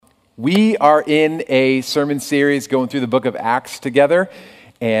We are in a sermon series going through the book of Acts together,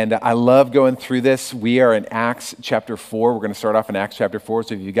 and I love going through this. We are in Acts chapter 4. We're going to start off in Acts chapter 4,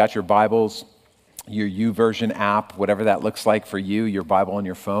 so if you've got your Bibles, your YouVersion app, whatever that looks like for you, your Bible on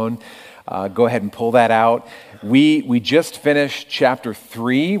your phone, go ahead and pull that out. We just finished chapter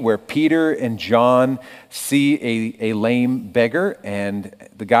 3, where Peter and John see a lame beggar, and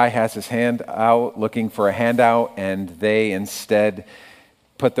the guy has his hand out looking for a handout, and they instead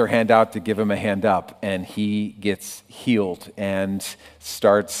put their hand out to give him a hand up, and he gets healed and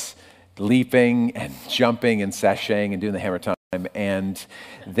starts leaping and jumping and sashaying and doing the hammer time. And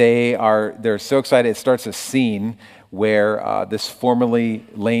they're so excited. It starts a scene where this formerly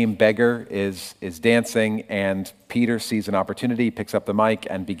lame beggar is dancing, and Peter sees an opportunity, picks up the mic,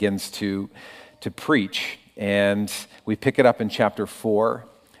 and begins to preach. And we pick it up in chapter 4.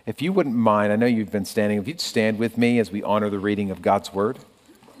 If you wouldn't mind, I know you've been standing, if you'd stand with me as we honor the reading of God's word.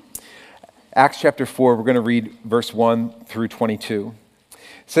 Acts chapter 4, we're going to read verse 1 through 22. It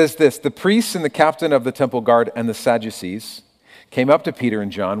says this: "The priests and the captain of the temple guard and the Sadducees came up to Peter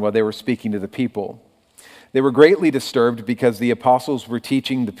and John while they were speaking to the people. They were greatly disturbed because the apostles were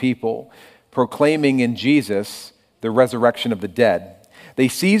teaching the people, proclaiming in Jesus the resurrection of the dead. They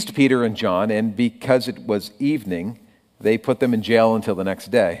seized Peter and John, and because it was evening, they put them in jail until the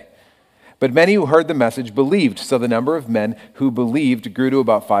next day. But many who heard the message believed, so the number of men who believed grew to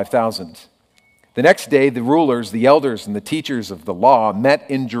about 5,000. The next day, the rulers, the elders, and the teachers of the law met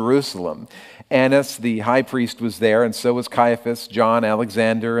in Jerusalem. Annas, the high priest, was there, and so was Caiaphas, John,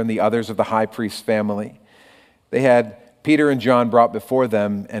 Alexander, and the others of the high priest's family. They had Peter and John brought before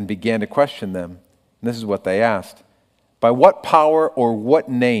them and began to question them. And this is what they asked: 'By what power or what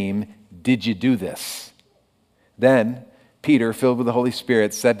name did you do this?' Then Peter, filled with the Holy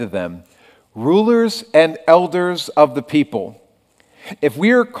Spirit, said to them, 'Rulers and elders of the people, if we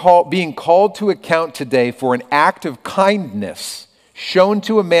are being called to account today for an act of kindness shown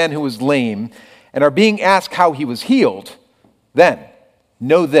to a man who was lame and are being asked how he was healed, then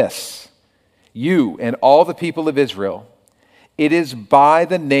know this, you and all the people of Israel, it is by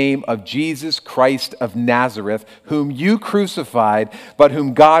the name of Jesus Christ of Nazareth, whom you crucified, but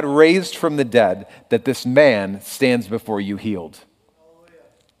whom God raised from the dead, that this man stands before you healed.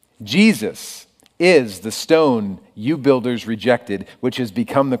 Jesus is the stone you builders rejected, which has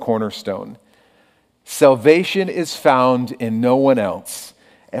become the cornerstone. Salvation is found in no one else,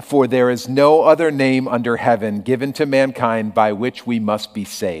 for there is no other name under heaven given to mankind by which we must be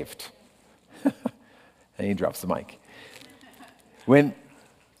saved.'" And he drops the mic.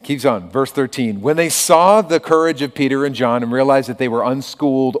 Keeps on, verse 13. "When they saw the courage of Peter and John and realized that they were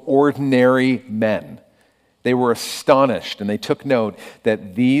unschooled, ordinary men, they were astonished, and they took note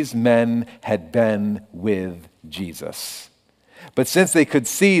that these men had been with Jesus. But since they could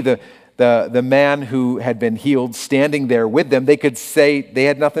see the man who had been healed standing there with them, they could say they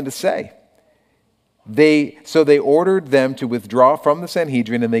had nothing to say. So they ordered them to withdraw from the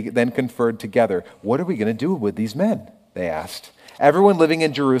Sanhedrin, and they then conferred together. 'What are we going to do with these men?' they asked. 'Everyone living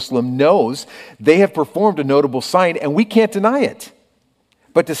in Jerusalem knows they have performed a notable sign, and we can't deny it.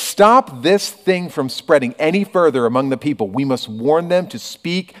 But to stop this thing from spreading any further among the people, we must warn them to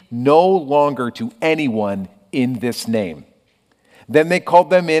speak no longer to anyone in this name.' Then they called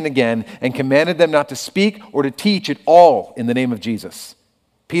them in again and commanded them not to speak or to teach at all in the name of Jesus.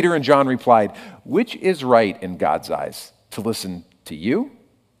 Peter and John replied, 'Which is right in God's eyes, to listen to you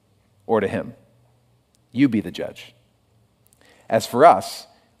or to him? You be the judge. As for us,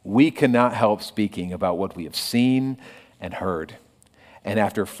 we cannot help speaking about what we have seen and heard.' And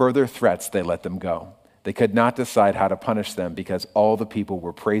after further threats, they let them go. They could not decide how to punish them because all the people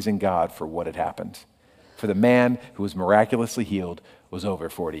were praising God for what had happened. For the man who was miraculously healed was over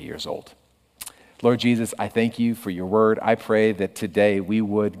 40 years old." Lord Jesus, I thank you for your word. I pray that today we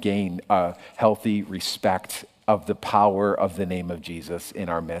would gain a healthy respect of the power of the name of Jesus in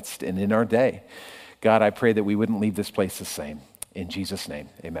our midst and in our day. God, I pray that we wouldn't leave this place the same. In Jesus' name,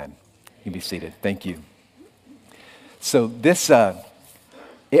 amen. You can be seated. Thank you. So this...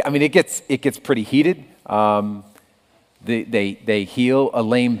 it gets pretty heated. They heal a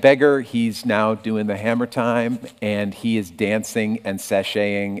lame beggar. He's now doing the hammer time, and he is dancing and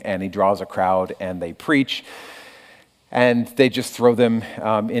sashaying, and he draws a crowd, and they preach, and they just throw them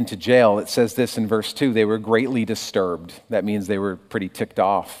into jail. It says this in verse 2, they were greatly disturbed. That means they were pretty ticked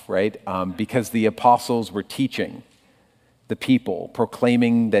off, right? Because the apostles were teaching the people,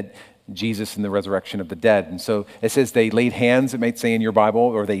 proclaiming that Jesus and the resurrection of the dead. And so it says they laid hands, it might say in your Bible,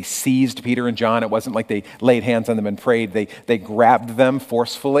 or they seized Peter and John. It wasn't like they laid hands on them and prayed. They grabbed them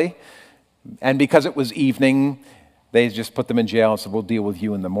forcefully. And because it was evening, They just put them in jail and said, we'll deal with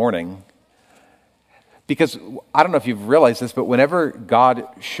you in the morning. Because I don't know if you've realized this, but whenever God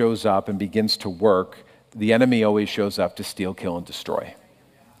shows up and begins to work, the enemy always shows up to steal, kill, and destroy.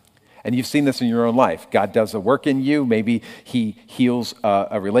 And you've seen this in your own life. God does a work in you. Maybe he heals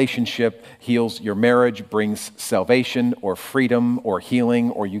a relationship, heals your marriage, brings salvation or freedom or healing,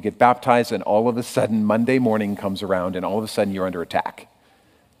 or you get baptized, and all of a sudden Monday morning comes around and all of a sudden you're under attack.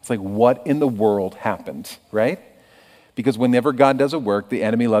 It's like, what in the world happened, right? Because whenever God does a work, the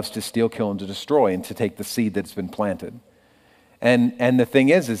enemy loves to steal, kill, and to destroy, and to take the seed that's been planted. And the thing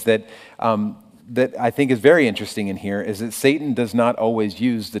is that that I think is very interesting in here is that Satan does not always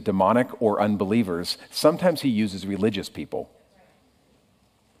use the demonic or unbelievers. Sometimes he uses religious people.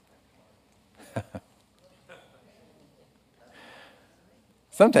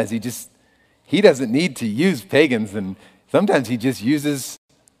 Sometimes he doesn't need to use pagans, and sometimes he just uses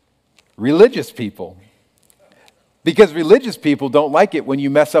religious people. Because religious people don't like it when you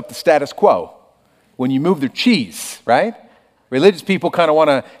mess up the status quo, when you move their cheese, right? Religious people kind of want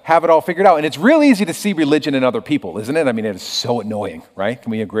to have it all figured out. And it's real easy to see religion in other people, isn't it? I mean, it is so annoying, right?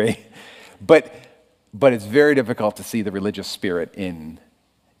 Can we agree? But it's very difficult to see the religious spirit in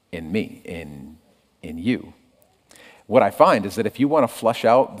me, in you. What I find is that if you want to flush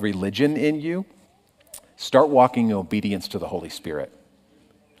out religion in you, start walking in obedience to the Holy Spirit.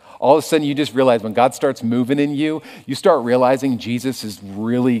 All of a sudden, you just realize when God starts moving in you, you start realizing Jesus is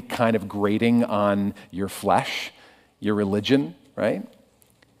really kind of grating on your flesh, your religion, right?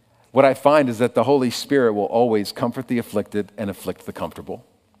 What I find is that the Holy Spirit will always comfort the afflicted and afflict the comfortable.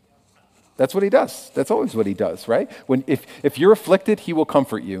 That's what he does. That's always what he does, right? If you're afflicted, he will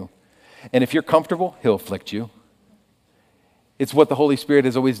comfort you. And if you're comfortable, he'll afflict you. It's what the Holy Spirit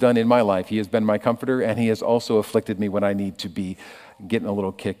has always done in my life. He has been my comforter, and he has also afflicted me when I need to be getting a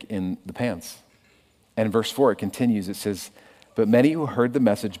little kick in the pants. And in verse 4, it continues. It says, but many who heard the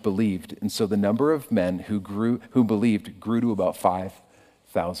message believed, and so the number of men who believed grew to about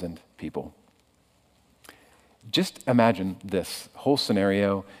 5,000 people. Just imagine this whole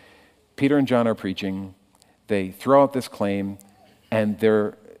scenario. Peter and John are preaching. They throw out this claim, and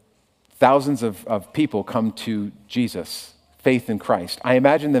thousands of people come to Jesus, faith in Christ. I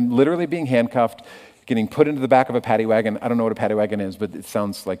imagine them literally being handcuffed, getting put into the back of a paddy wagon. I don't know what a paddy wagon is, but it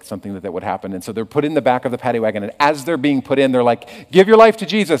sounds like something that would happen. And so they're put in the back of the paddy wagon, and as they're being put in, they're like, give your life to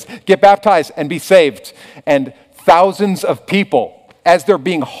Jesus, get baptized, and be saved. And thousands of people, as they're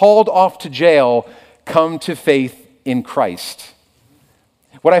being hauled off to jail, come to faith in Christ.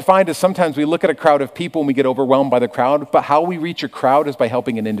 What I find is sometimes we look at a crowd of people and we get overwhelmed by the crowd, but how we reach a crowd is by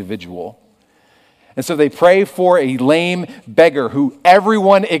helping an individual. And so they pray for a lame beggar who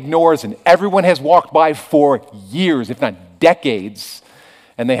everyone ignores and everyone has walked by for years, if not decades.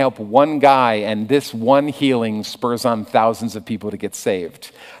 And they help one guy, and this one healing spurs on thousands of people to get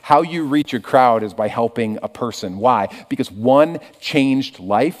saved. How you reach a crowd is by helping a person. Why? Because one changed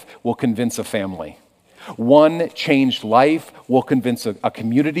life will convince a family. One changed life will convince a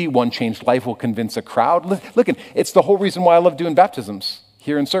community. One changed life will convince a crowd. Look, it's the whole reason why I love doing baptisms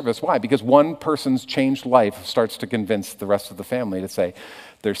here in service. Why? Because one person's changed life starts to convince the rest of the family to say,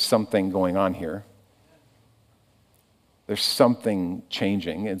 there's something going on here. There's something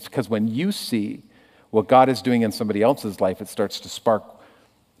changing. It's because when you see what God is doing in somebody else's life, it starts to spark,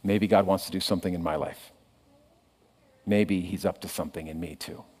 maybe God wants to do something in my life. Maybe he's up to something in me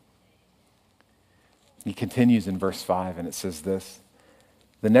too. He continues in verse 5, and it says this.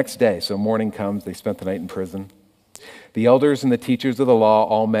 The next day, so morning comes, they spent the night in prison. The elders and the teachers of the law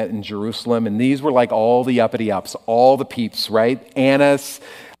all met in Jerusalem, and these were like all the uppity-ups, all the peeps, right? Annas,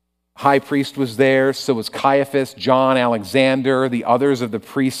 high priest, was there, so was Caiaphas, John, Alexander, the others of the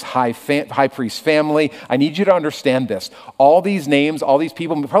high priest family. I need you to understand this. All these names, all these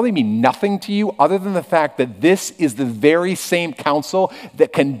people probably mean nothing to you other than the fact that this is the very same council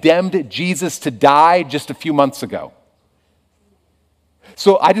that condemned Jesus to die just a few months ago.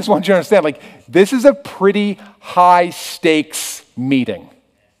 So I just want you to understand, this is a pretty high stakes meeting.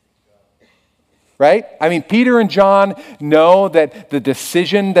 Right? I mean, Peter and John know that the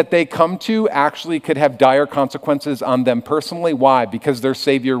decision that they come to actually could have dire consequences on them personally. Why? Because their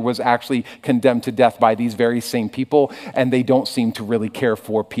Savior was actually condemned to death by these very same people, and they don't seem to really care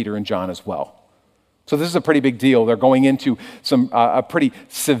for Peter and John as well. So this is a pretty big deal. They're going into a pretty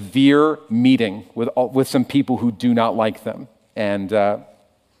severe meeting with some people who do not like them. And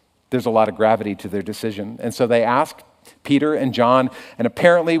there's a lot of gravity to their decision. And so they ask Peter and John, and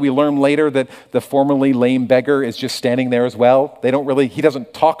apparently we learn later that the formerly lame beggar is just standing there as well. He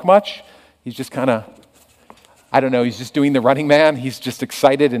doesn't talk much. He's just kind of I don't know, he's just doing the running man. He's just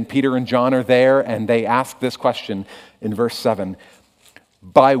excited, and Peter and John are there, and they ask this question in verse 7.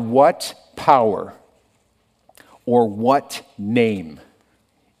 By what power or what name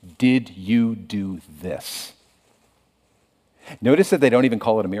did you do this? Notice that they don't even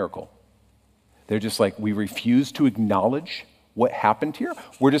call it a miracle. They're just like, we refuse to acknowledge what happened here.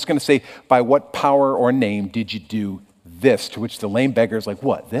 We're just going to say, by what power or name did you do this? To which the lame beggar is like,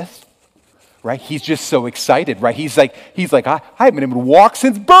 what, this? Right? He's just so excited, right? He's like, I haven't been able to walk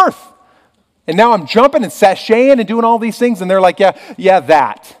since birth. And now I'm jumping and sashaying and doing all these things. And they're like, yeah,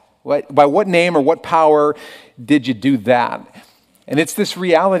 that. By what name or what power did you do that? And it's this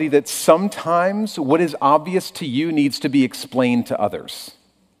reality that sometimes what is obvious to you needs to be explained to others.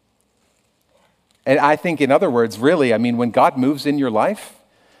 And I think, in other words, really, I mean, when God moves in your life,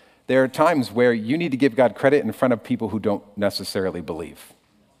 there are times where you need to give God credit in front of people who don't necessarily believe.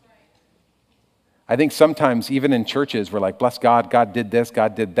 I think sometimes, even in churches, we're like, bless God, God did this,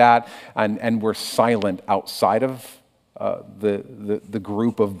 God did that, and we're silent outside of the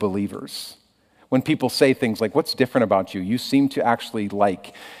group of believers. When people say things like, what's different about you? You seem to actually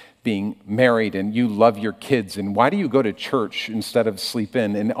like being married, and you love your kids, and why do you go to church instead of sleep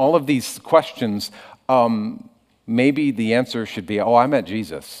in? And all of these questions, maybe the answer should be, I met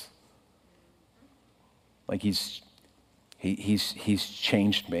Jesus. Like he's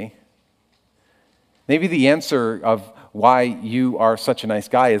changed me. Maybe the answer of why you are such a nice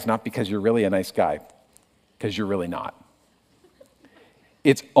guy is not because you're really a nice guy, because you're really not.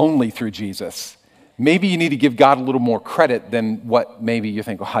 It's only through Jesus. Maybe you need to give God a little more credit than what maybe you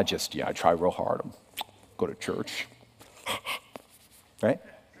think, I try real hard. Go to church. Right?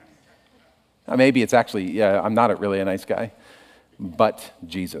 Maybe it's actually, I'm not really a nice guy, but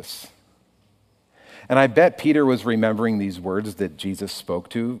Jesus. And I bet Peter was remembering these words that Jesus spoke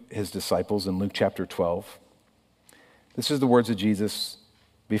to his disciples in Luke chapter 12. This is the words of Jesus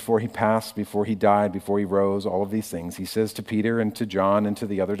before he passed, before he died, before he rose, all of these things. He says to Peter and to John and to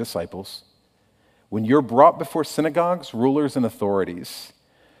the other disciples, when you're brought before synagogues, rulers, and authorities,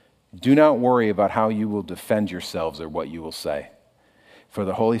 do not worry about how you will defend yourselves or what you will say, for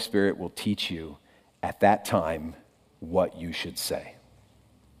the Holy Spirit will teach you at that time what you should say.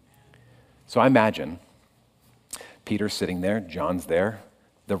 So I imagine Peter's sitting there, John's there,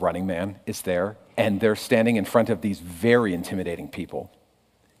 the running man is there, and they're standing in front of these very intimidating people,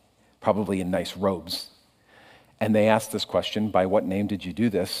 probably in nice robes. And they ask this question, by what name did you do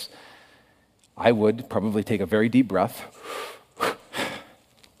this? I would probably take a very deep breath,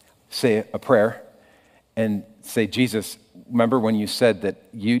 say a prayer, and say, Jesus, remember when you said that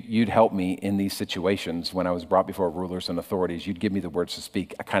you'd help me in these situations when I was brought before rulers and authorities, you'd give me the words to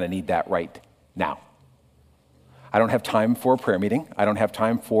speak. I kind of need that right now. I don't have time for a prayer meeting. I don't have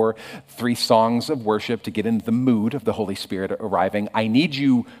time for 3 songs of worship to get into the mood of the Holy Spirit arriving. I need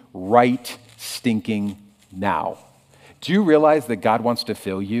you right stinking now. Do you realize that God wants to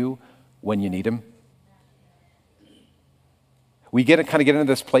fill you when you need him? We kind of get into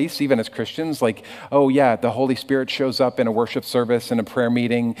this place, even as Christians, like, the Holy Spirit shows up in a worship service, in a prayer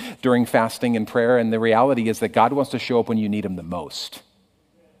meeting, during fasting and prayer, and the reality is that God wants to show up when you need him the most.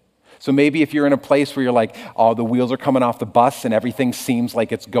 So maybe if you're in a place where you're like, the wheels are coming off the bus and everything seems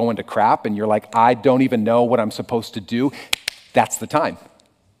like it's going to crap, and you're like, I don't even know what I'm supposed to do, that's the time.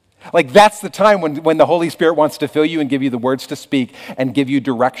 Like, that's the time when the Holy Spirit wants to fill you and give you the words to speak and give you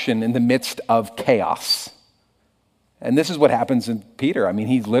direction in the midst of chaos. And this is what happens in Peter. I mean,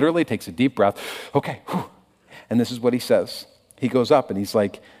 he literally takes a deep breath. Okay, whew. And this is what he says. He goes up and he's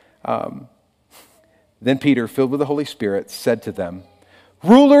like, then Peter, filled with the Holy Spirit, said to them,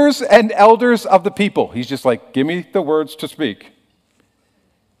 rulers and elders of the people. He's just like, give me the words to speak.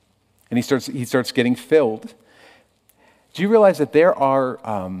 And he starts getting filled. Do you realize that there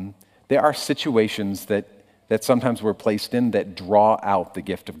are situations that sometimes we're placed in that draw out the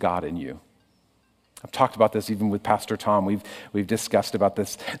gift of God in you? I've talked about this even with Pastor Tom. We've discussed about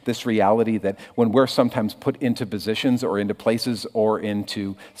this reality that when we're sometimes put into positions or into places or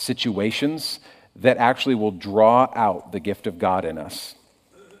into situations that actually will draw out the gift of God in us.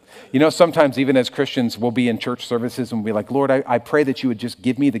 You know, sometimes even as Christians, we'll be in church services and we'll be like, Lord, I pray that you would just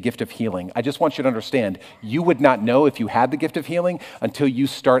give me the gift of healing. I just want you to understand, you would not know if you had the gift of healing until you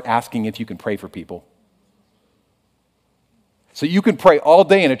start asking if you can pray for people. So you can pray all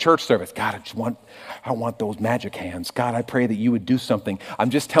day in a church service. God, I want those magic hands. God, I pray that you would do something. I'm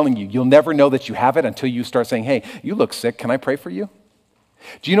just telling you, you'll never know that you have it until you start saying, hey, you look sick. Can I pray for you?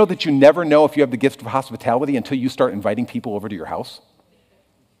 Do you know that you never know if you have the gift of hospitality until you start inviting people over to your house?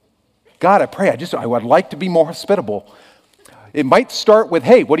 God, I pray, I would like to be more hospitable. It might start with,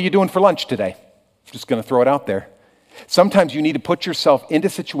 hey, what are you doing for lunch today? Just going to throw it out there. Sometimes you need to put yourself into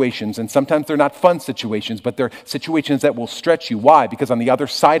situations, and sometimes they're not fun situations, but they're situations that will stretch you. Why? Because on the other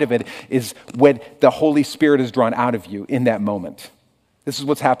side of it is when the Holy Spirit is drawn out of you in that moment. This is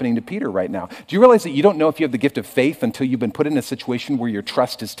what's happening to Peter right now. Do you realize that you don't know if you have the gift of faith until you've been put in a situation where your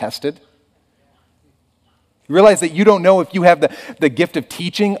trust is tested? You realize that you don't know if you have the gift of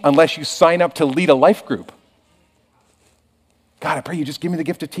teaching unless you sign up to lead a life group. God, I pray you just give me the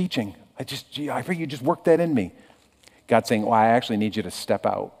gift of teaching. I pray you just work that in me. God's saying, well, I actually need you to step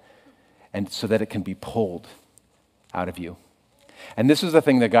out and so that it can be pulled out of you. And this is the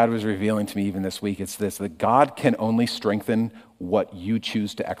thing that God was revealing to me even this week. It's this, that God can only strengthen what you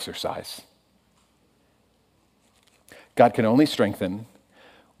choose to exercise. God can only strengthen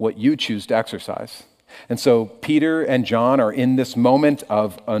what you choose to exercise. And so Peter and John are in this moment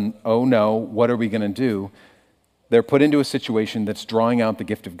of, oh no, what are we going to do? They're put into a situation that's drawing out the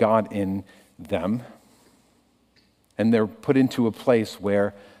gift of God in them. And they're put into a place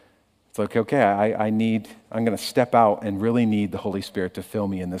where it's like, okay, I'm going to step out and really need the Holy Spirit to fill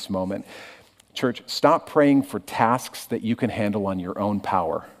me in this moment. Church, stop praying for tasks that you can handle on your own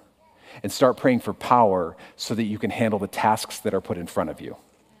power and start praying for power so that you can handle the tasks that are put in front of you.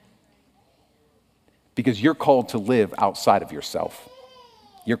 Because you're called to live outside of yourself.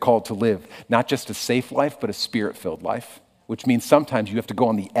 You're called to live not just a safe life, but a spirit-filled life. Which means sometimes you have to go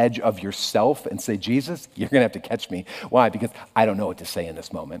on the edge of yourself and say, Jesus, you're going to have to catch me. Why? Because I don't know what to say in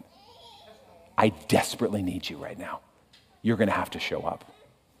this moment. I desperately need you right now. You're going to have to show up.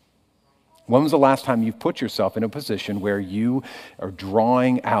 When was the last time you've put yourself in a position where you are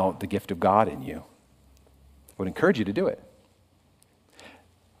drawing out the gift of God in you? I would encourage you to do it.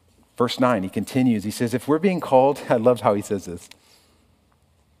 Verse 9, he continues. He says, if we're being called, I love how he says this.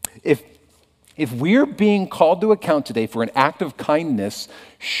 If we're being called to account today for an act of kindness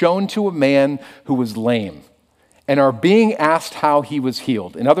shown to a man who was lame and are being asked how he was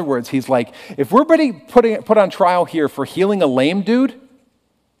healed. In other words, he's like, if we're put on trial here for healing a lame dude,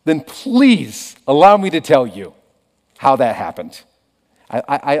 then please allow me to tell you how that happened.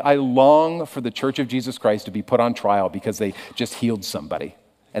 I long for the Church of Jesus Christ to be put on trial because they just healed somebody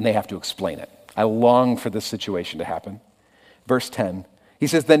and they have to explain it. I long for this situation to happen. Verse 10. He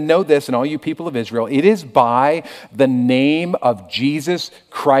says, then know this, and all you people of Israel, it is by the name of Jesus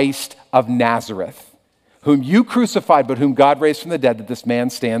Christ of Nazareth, whom you crucified, but whom God raised from the dead, that this man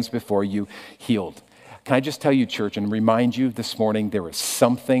stands before you healed. Can I just tell you, church, and remind you this morning, there is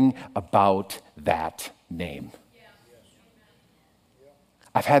something about that name.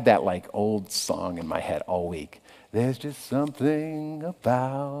 I've had that like old song in my head all week. There's just something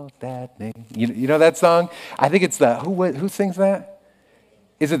about that name. You know that song? I think it's who sings that?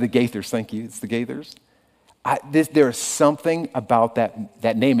 Is it the Gaithers? Thank you. It's the Gaithers. There is something about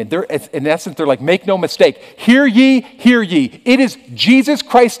that name. And in essence, they're like, make no mistake. Hear ye, hear ye. It is Jesus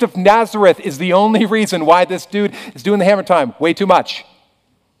Christ of Nazareth is the only reason why this dude is doing the hammer time way too much.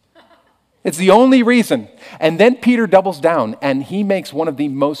 It's the only reason. And then Peter doubles down and he makes one of the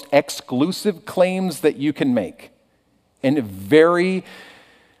most exclusive claims that you can make in a very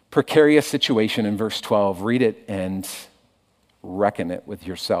precarious situation in verse 12. Read it and reckon it with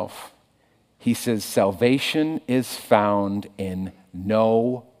yourself. He says, salvation is found in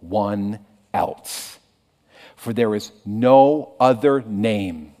no one else. For there is no other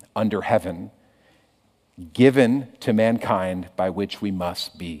name under heaven given to mankind by which we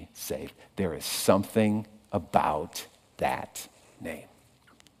must be saved. There is something about that name.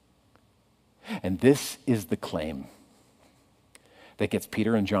 And this is the claim that gets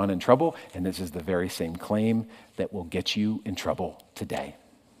Peter and John in trouble, and this is the very same claim that will get you in trouble today.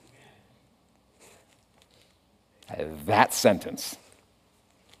 That sentence.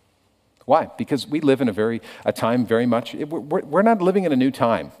 Why? Because we live in a time very much, we're not living in a new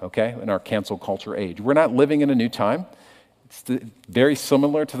time, okay, in our cancel culture age. We're not living in a new time. It's very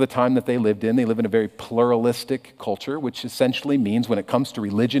similar to the time that they lived in. They live in a very pluralistic culture, which essentially means when it comes to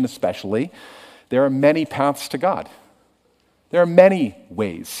religion especially, there are many paths to God. There are many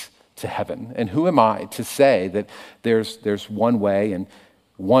ways to heaven. And who am I to say that there's one way and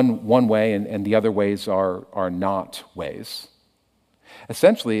one way and the other ways are not ways?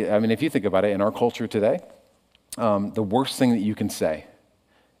 Essentially, I mean, if you think about it, in our culture today, the worst thing that you can say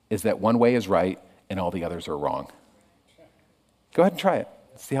is that one way is right and all the others are wrong. Go ahead and try it.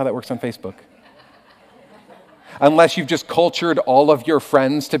 See how that works on Facebook. Unless you've just cultured all of your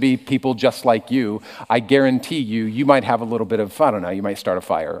friends to be people just like you, I guarantee you might have a little bit of, I don't know, you might start a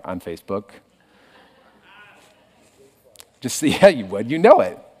fire on Facebook. Just see, yeah, you would. You know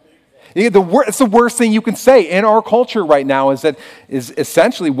it. It's the worst thing you can say in our culture right now is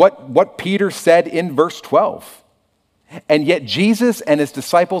essentially what Peter said in verse 12. And yet Jesus and his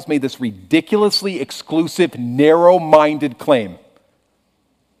disciples made this ridiculously exclusive, narrow-minded claim.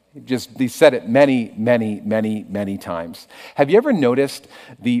 He said it many, many, many, many times. Have you ever noticed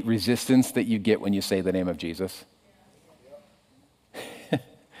the resistance that you get when you say the name of Jesus?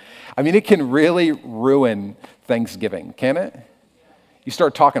 I mean, it can really ruin Thanksgiving, can it? You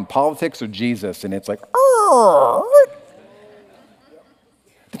start talking politics or Jesus, and it's like,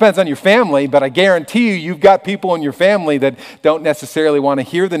 depends on your family, but I guarantee you've got people in your family that don't necessarily want to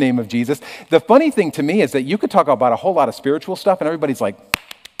hear the name of Jesus. The funny thing to me is that you could talk about a whole lot of spiritual stuff, and everybody's like,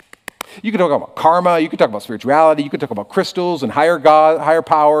 you could talk about karma, you could talk about spirituality, you could talk about crystals and higher God, higher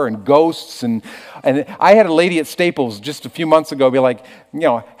power and ghosts. And I had a lady at Staples just a few months ago be like,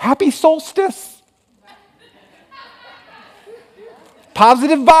 happy solstice.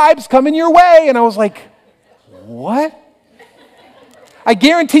 Positive vibes coming your way. And I was like, what? I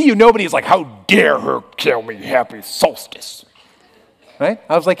guarantee you nobody's like, how dare her tell me happy solstice. Right?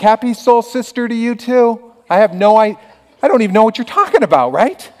 I was like, happy soul sister to you too. I don't even know what you're talking about,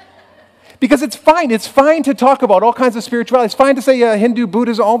 right? Because it's fine. It's fine to talk about all kinds of spirituality. It's fine to say Hindu,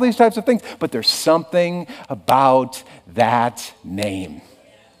 Buddhism, all these types of things. But there's something about that name.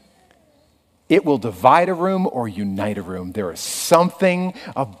 It will divide a room or unite a room. There is something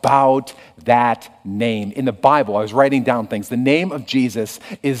about that name. In the Bible, I was writing down things. The name of Jesus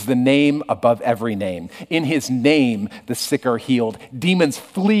is the name above every name. In his name, the sick are healed. Demons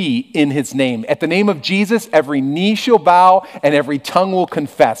flee in his name. At the name of Jesus, every knee shall bow and every tongue will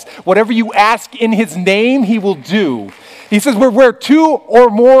confess. Whatever you ask in his name, he will do. He says, where two or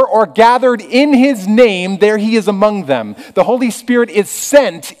more are gathered in his name, there he is among them. The Holy Spirit is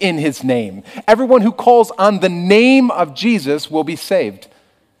sent in his name. Everyone who calls on the name of Jesus will be saved.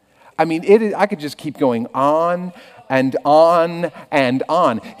 I mean, I could just keep going on and on and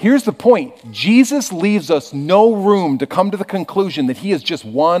on. Here's the point. Jesus leaves us no room to come to the conclusion that he is just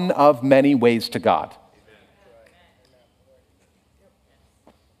one of many ways to God.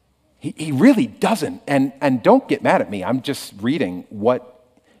 He really doesn't. And don't get mad at me. I'm just reading what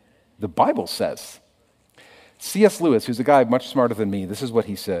the Bible says. C.S. Lewis, who's a guy much smarter than me, this is what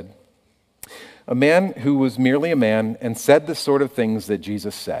he said. A man who was merely a man and said the sort of things that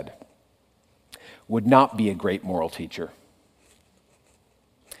Jesus said would not be a great moral teacher.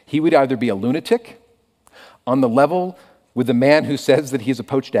 He would either be a lunatic on the level with the man who says that he's a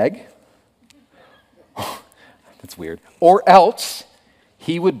poached egg. That's weird. Or else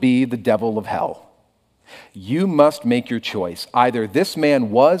he would be the devil of hell. You must make your choice. Either this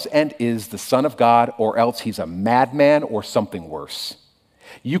man was and is the Son of God, or else he's a madman or something worse.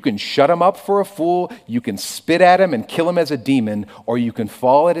 You can shut him up for a fool, you can spit at him and kill him as a demon, or you can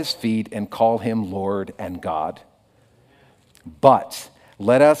fall at his feet and call him Lord and God. But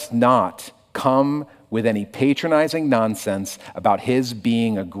let us not come with any patronizing nonsense about his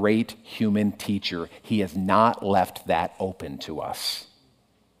being a great human teacher. He has not left that open to us.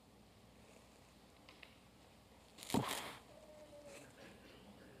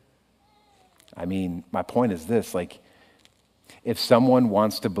 I mean, my point is this, if someone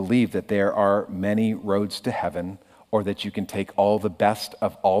wants to believe that there are many roads to heaven, or that you can take all the best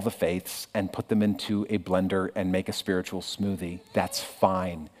of all the faiths and put them into a blender and make a spiritual smoothie, that's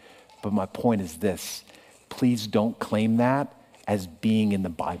fine. But my point is this, please don't claim that as being in the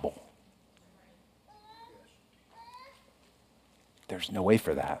Bible. There's no way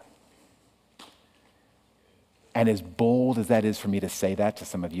for that. And as bold as that is for me to say that to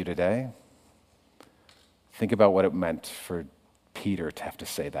some of you today, think about what it meant for Peter to have to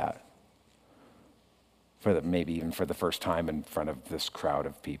say that, maybe even for the first time in front of this crowd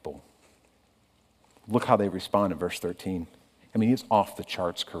of people. Look how they respond in verse 13. I mean, he's off the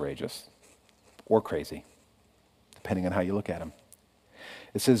charts courageous or crazy, depending on how you look at him.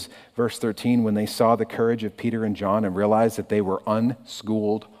 It says, verse 13, when they saw the courage of Peter and John and realized that they were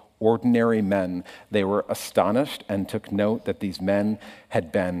unschooled, ordinary men, they were astonished and took note that these men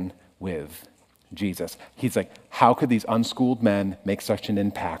had been with Jesus. He's like, how could these unschooled men make such an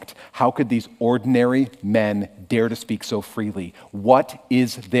impact? How could these ordinary men dare to speak so freely? What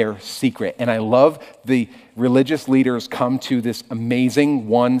is their secret? And I love the religious leaders come to this amazing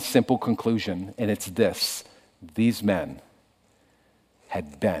one simple conclusion, and it's this: these men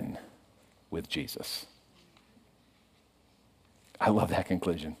had been with Jesus. I love that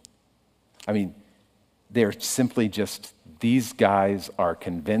conclusion. I mean, they're simply just, these guys are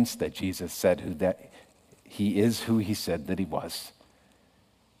convinced that Jesus said that he is who he said that he was.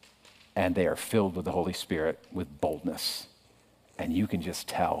 And they are filled with the Holy Spirit with boldness. And you can just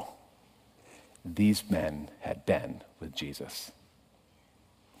tell these men had been with Jesus.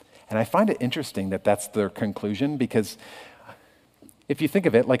 And I find it interesting that that's their conclusion, because if you think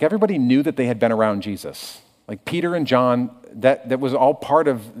of it, like, everybody knew that they had been around Jesus. Like Peter and John, that was all part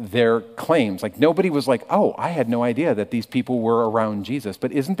of their claims. Like, nobody was like, oh, I had no idea that these people were around Jesus.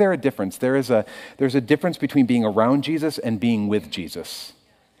 But isn't there a difference? There's a difference between being around Jesus and being with Jesus.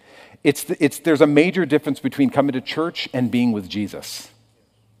 There's a major difference between coming to church and being with Jesus.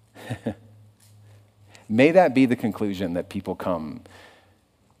 May that be the conclusion that people come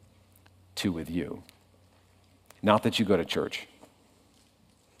to with you. Not that you go to church,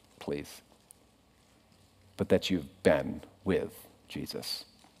 please, but that you've been with Jesus.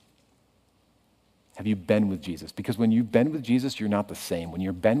 Have you been with Jesus? Because when you've been with Jesus, you're not the same. When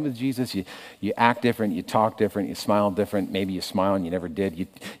you've been with Jesus, you act different, you talk different, you smile different. Maybe you smile and you never did.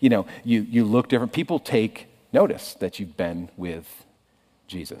 You look different. People take notice that you've been with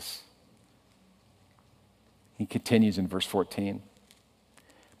Jesus. He continues in verse 14.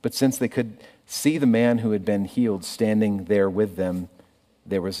 But since they could see the man who had been healed standing there with them,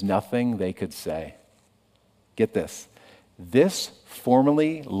 there was nothing they could say. Get this. This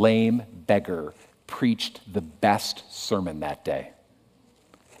formerly lame beggar preached the best sermon that day,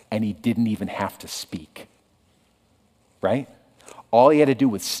 and he didn't even have to speak, right? All he had to do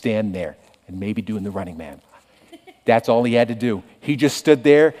was stand there and maybe doing the running man. That's all he had to do. He just stood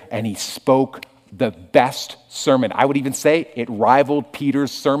there and he spoke the best sermon. I would even say it rivaled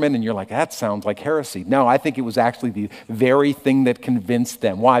Peter's sermon, and you're like, that sounds like heresy. No, I think it was actually the very thing that convinced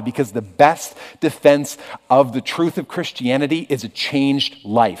them. Why? Because the best defense of the truth of Christianity is a changed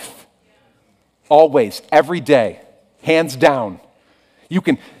life. Always, every day, hands down. You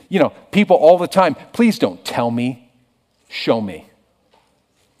can, people all the time, please don't tell me, show me.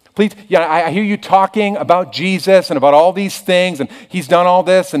 Please, I hear you talking about Jesus and about all these things, and he's done all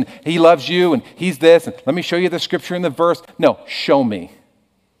this, and he loves you, and he's this, and let me show you the scripture in the verse. No, show me.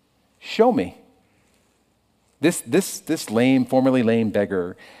 Show me. This formerly lame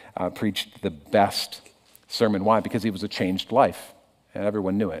beggar preached the best sermon. Why? Because he was a changed life, and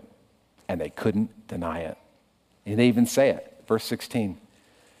everyone knew it, and they couldn't deny it. And they even say it. Verse 16.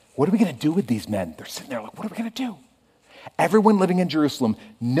 What are we going to do with these men? They're sitting there like, what are we going to do? Everyone living in Jerusalem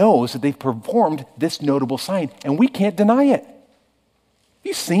knows that they've performed this notable sign, and we can't deny it. Have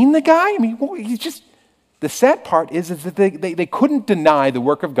you seen the guy? I mean, he's just, the sad part is that they couldn't deny the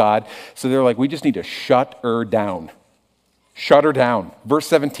work of God, so they're like, we just need to shut her down. Shut her down. Verse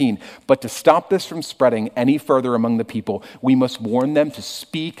 17, but to stop this from spreading any further among the people, we must warn them to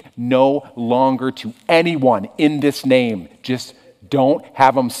speak no longer to anyone in this name. Just don't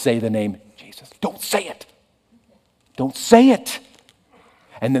have them say the name Jesus. Don't say it. Don't say it.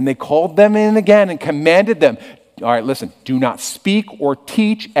 And then they called them in again and commanded them, all right, listen, do not speak or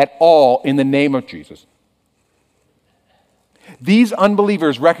teach at all in the name of Jesus. These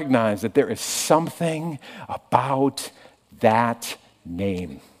unbelievers recognize that there is something about that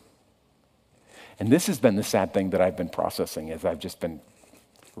name. And this has been the sad thing that I've been processing as I've just been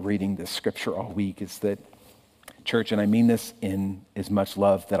reading this scripture all week, is that, church, and I mean this in as much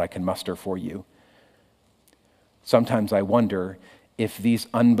love that I can muster for you, sometimes I wonder if these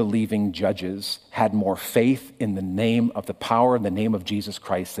unbelieving judges had more faith in the name of the power and the name of Jesus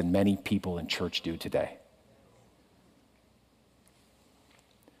Christ than many people in church do today.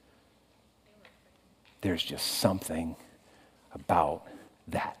 There's just something about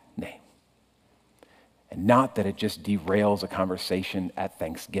that name. And not that it just derails a conversation at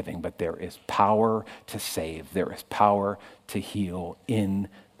Thanksgiving, but there is power to save. There is power to heal in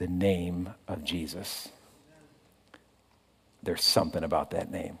the name of Jesus. There's something about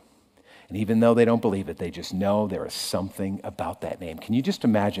that name. And even though they don't believe it, they just know there is something about that name. Can you just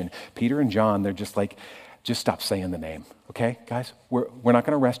imagine Peter and John, they're just like, just stop saying the name, okay, guys? We're not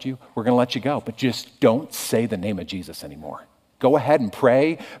going to arrest you. We're going to let you go. But just don't say the name of Jesus anymore. Go ahead and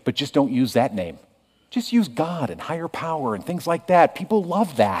pray, but just don't use that name. Just use God and higher power and things like that. People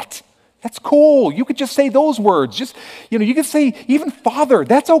love that. That's cool. You could just say those words. Just, you could say even Father.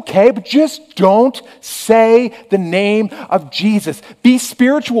 That's okay, but just don't say the name of Jesus. Be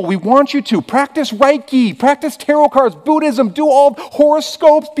spiritual. We want you to. Practice Reiki. Practice tarot cards, Buddhism. Do all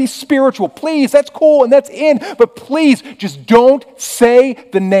horoscopes. Be spiritual. Please, that's cool and that's in. But please, just don't say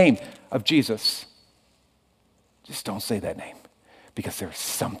the name of Jesus. Just don't say that name, because there's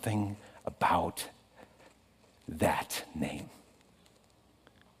something about that name.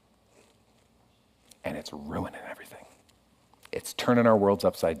 And it's ruining everything. It's turning our worlds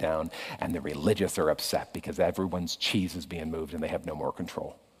upside down, and the religious are upset because everyone's cheese is being moved and they have no more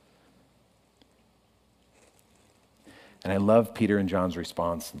control. And I love Peter and John's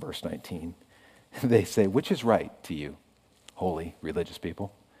response in verse 19. They say, which is right to you, holy religious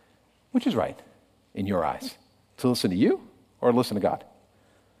people? Which is right in your eyes? To listen to you or listen to God?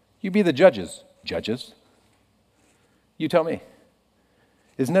 You be the judges. Judges? You tell me.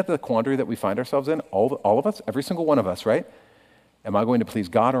 Isn't that the quandary that we find ourselves in? All of us, every single one of us, right? Am I going to please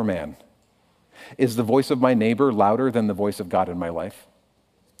God or man? Is the voice of my neighbor louder than the voice of God in my life?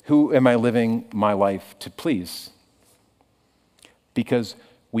 Who am I living my life to please? Because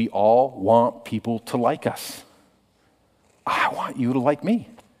we all want people to like us. I want you to like me.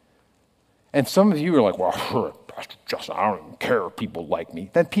 And some of you are like, well, Pastor Justin, I don't even care if people like me.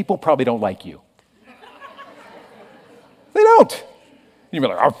 Then people probably don't like you. They don't. You'd be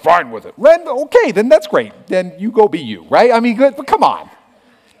like, I'm fine with it. Then, okay, then that's great. Then you go be you, right? I mean, good, but come on.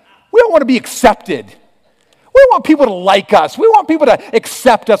 We don't want to be accepted. We don't want people to like us. We want people to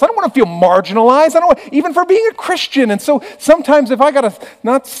accept us. I don't want to feel marginalized. I don't want, even for being a Christian. And so sometimes if I got to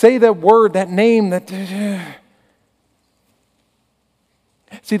not say that word, that name, that...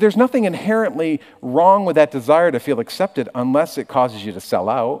 See, there's nothing inherently wrong with that desire to feel accepted unless it causes you to sell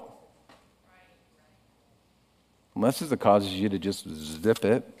out. Unless it causes you to just zip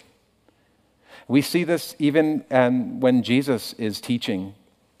it. We see this even when Jesus is teaching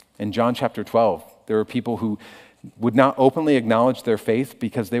in John chapter 12. There were people who would not openly acknowledge their faith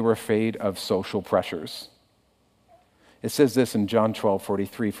because they were afraid of social pressures. It says this in John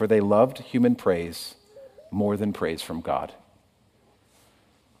 12:43, for they loved human praise more than praise from God.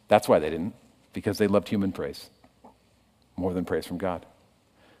 That's why they didn't, because they loved human praise more than praise from God.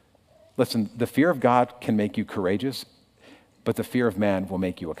 Listen, the fear of God can make you courageous, but the fear of man will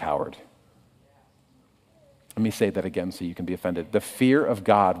make you a coward. Let me say that again so you can be offended. The fear of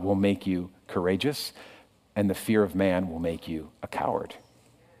God will make you courageous, and the fear of man will make you a coward.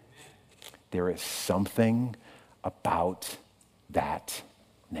 There is something about that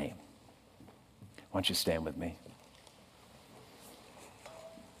name. Why don't you stand with me?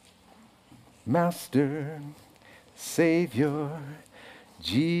 Master, Savior,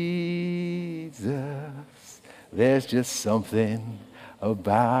 Jesus, there's just something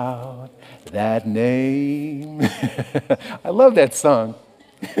about that name. I love that song.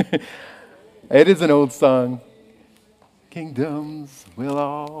 It is an old song. Kingdoms will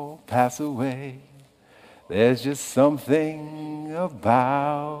all pass away. There's just something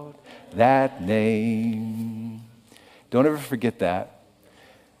about that name. Don't ever forget that.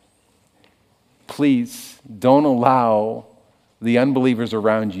 Please don't allow the unbelievers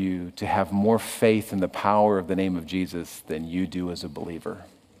around you to have more faith in the power of the name of Jesus than you do as a believer.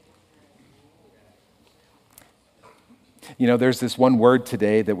 You know, there's this one word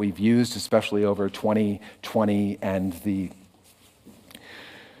today that we've used, especially over 2020 and the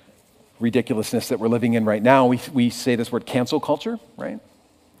ridiculousness that we're living in right now. We say this word cancel culture, right?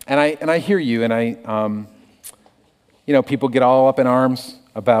 And I hear you, and people get all up in arms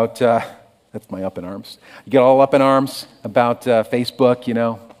about, that's my up in arms. You get all up in arms about Facebook,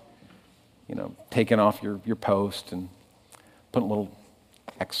 taking off your post and putting little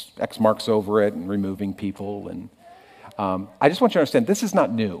X marks over it and removing people. And I just want you to understand, this is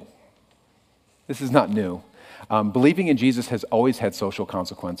not new. This is not new. Believing in Jesus has always had social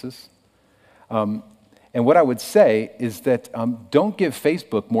consequences. And what I would say is that don't give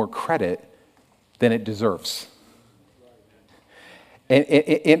Facebook more credit than it deserves.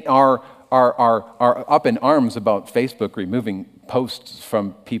 In our up in arms about Facebook removing posts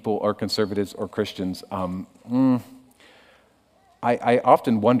from people or conservatives or Christians, I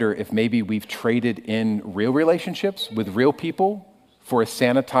often wonder if maybe we've traded in real relationships with real people for a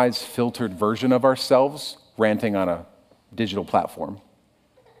sanitized, filtered version of ourselves ranting on a digital platform.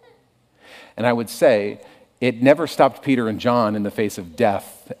 And I would say it never stopped Peter and John in the face of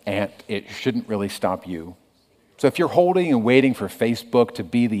death, and it shouldn't really stop you. So if you're holding and waiting for Facebook to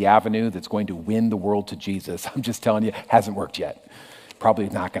be the avenue that's going to win the world to Jesus, I'm just telling you, it hasn't worked yet. Probably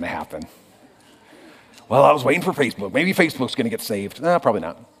not going to happen. Well, I was waiting for Facebook. Maybe Facebook's going to get saved. No, probably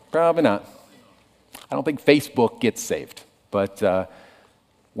not. Probably not. I don't think Facebook gets saved. But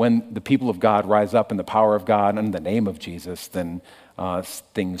when the people of God rise up in the power of God and in the name of Jesus, then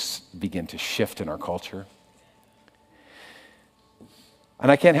things begin to shift in our culture. And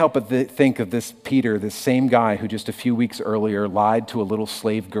I can't help but think of this Peter, this same guy who just a few weeks earlier lied to a little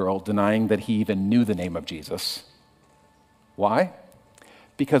slave girl, denying that he even knew the name of Jesus. Why?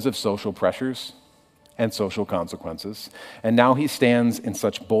 Because of social pressures and social consequences. And now he stands in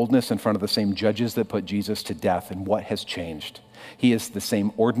such boldness in front of the same judges that put Jesus to death. And what has changed? He is the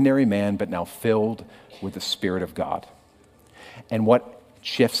same ordinary man, but now filled with the Spirit of God. And what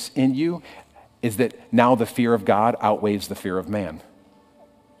shifts in you is that now the fear of God outweighs the fear of man.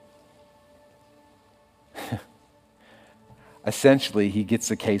 essentially, he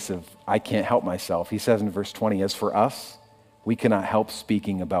gets a case of, I can't help myself. He says in verse 20, as for us, we cannot help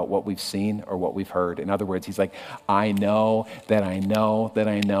speaking about what we've seen or what we've heard. In other words, he's like, I know that I know that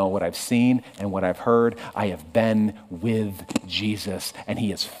I know what I've seen and what I've heard. I have been with Jesus, and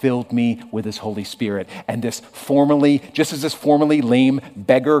he has filled me with his Holy Spirit. And this formerly, just as this formerly lame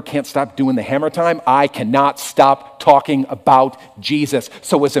beggar can't stop doing the hammer time, I cannot stop talking about Jesus.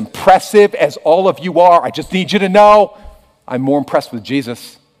 So as impressive as all of you are, I just need you to know, I'm more impressed with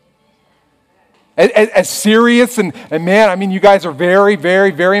Jesus. As serious and man, I mean, you guys are very, very,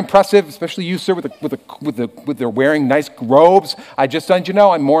 very impressive, especially you, sir, with their wearing nice robes. I just want you to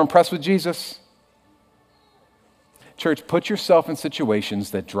know I'm more impressed with Jesus. Church, put yourself in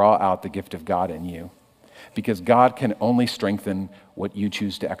situations that draw out the gift of God in you, because God can only strengthen what you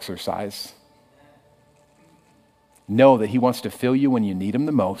choose to exercise. Know that he wants to fill you when you need him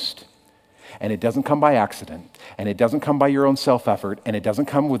the most. And it doesn't come by accident, and it doesn't come by your own self-effort, and it doesn't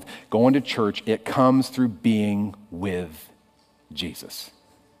come with going to church. It comes through being with Jesus.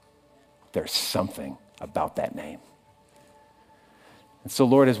 There's something about that name. And so,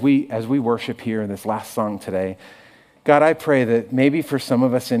 Lord, as we worship here in this last song today, God, I pray that maybe for some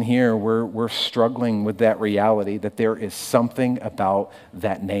of us in here, we're struggling with that reality, that there is something about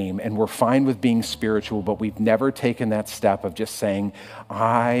that name. And we're fine with being spiritual, but we've never taken that step of just saying,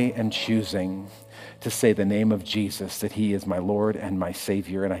 I am choosing to say the name of Jesus, that he is my Lord and my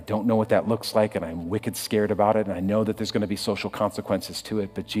Savior. And I don't know what that looks like, and I'm wicked scared about it. And I know that there's going to be social consequences to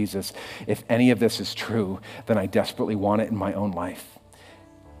it. But Jesus, if any of this is true, then I desperately want it in my own life.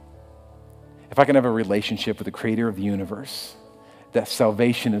 If I can have a relationship with the creator of the universe, that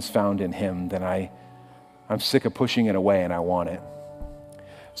salvation is found in him, then I'm sick of pushing it away and I want it.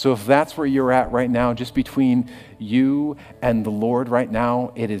 So if that's where you're at right now, just between you and the Lord right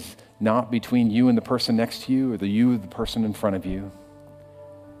now, it is not between you and the person next to you or the person in front of you.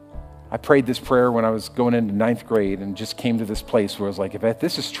 I prayed this prayer when I was going into 9th grade and just came to this place where I was like, if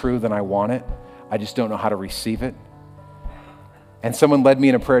this is true, then I want it. I just don't know how to receive it. And someone led me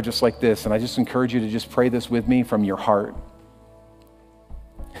in a prayer just like this, and I just encourage you to just pray this with me from your heart.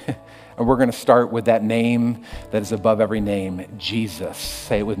 And we're going to start with that name that is above every name, Jesus.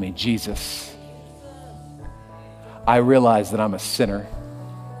 Say it with me, Jesus. I realize that I'm a sinner.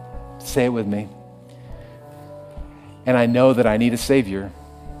 Say it with me. And I know that I need a Savior.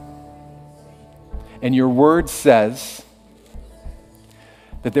 And your word says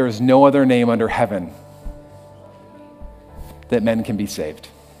that there is no other name under heaven that men can be saved.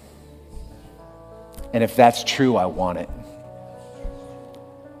 And if that's true, I want it.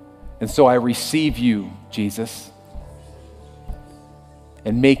 And so I receive you, Jesus,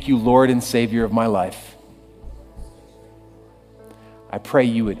 and make you Lord and Savior of my life. I pray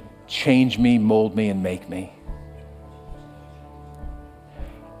you would change me, mold me, and make me.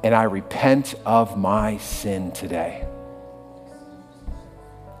 And I repent of my sin today.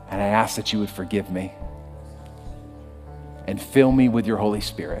 And I ask that you would forgive me and fill me with your Holy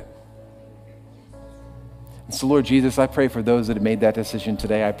Spirit. And so, Lord Jesus, I pray for those that have made that decision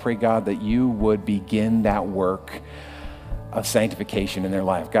today. I pray, God, that you would begin that work of sanctification in their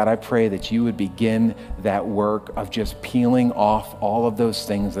life. God, I pray that you would begin that work of just peeling off all of those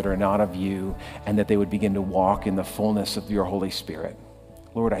things that are not of you, and that they would begin to walk in the fullness of your Holy Spirit.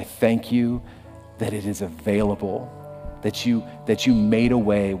 Lord, I thank you that it is available, that you made a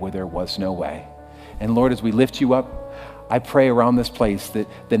way where there was no way. And Lord, as we lift you up, I pray around this place that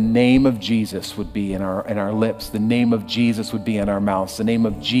the name of Jesus would be in our lips. The name of Jesus would be in our mouths. The name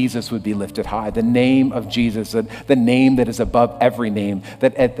of Jesus would be lifted high. The name of Jesus, the name that is above every name,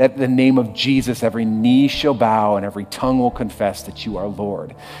 that at the name of Jesus, every knee shall bow and every tongue will confess that you are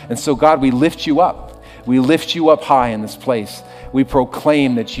Lord. And so, God, we lift you up. We lift you up high in this place. We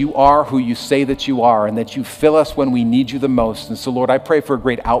proclaim that you are who you say that you are, and that you fill us when we need you the most. And so, Lord, I pray for a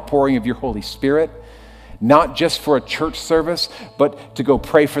great outpouring of your Holy Spirit, not just for a church service, but to go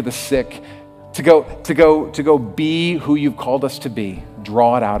pray for the sick, to go be who you've called us to be.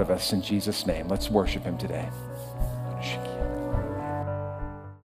 Draw it out of us in Jesus' name. Let's worship him today.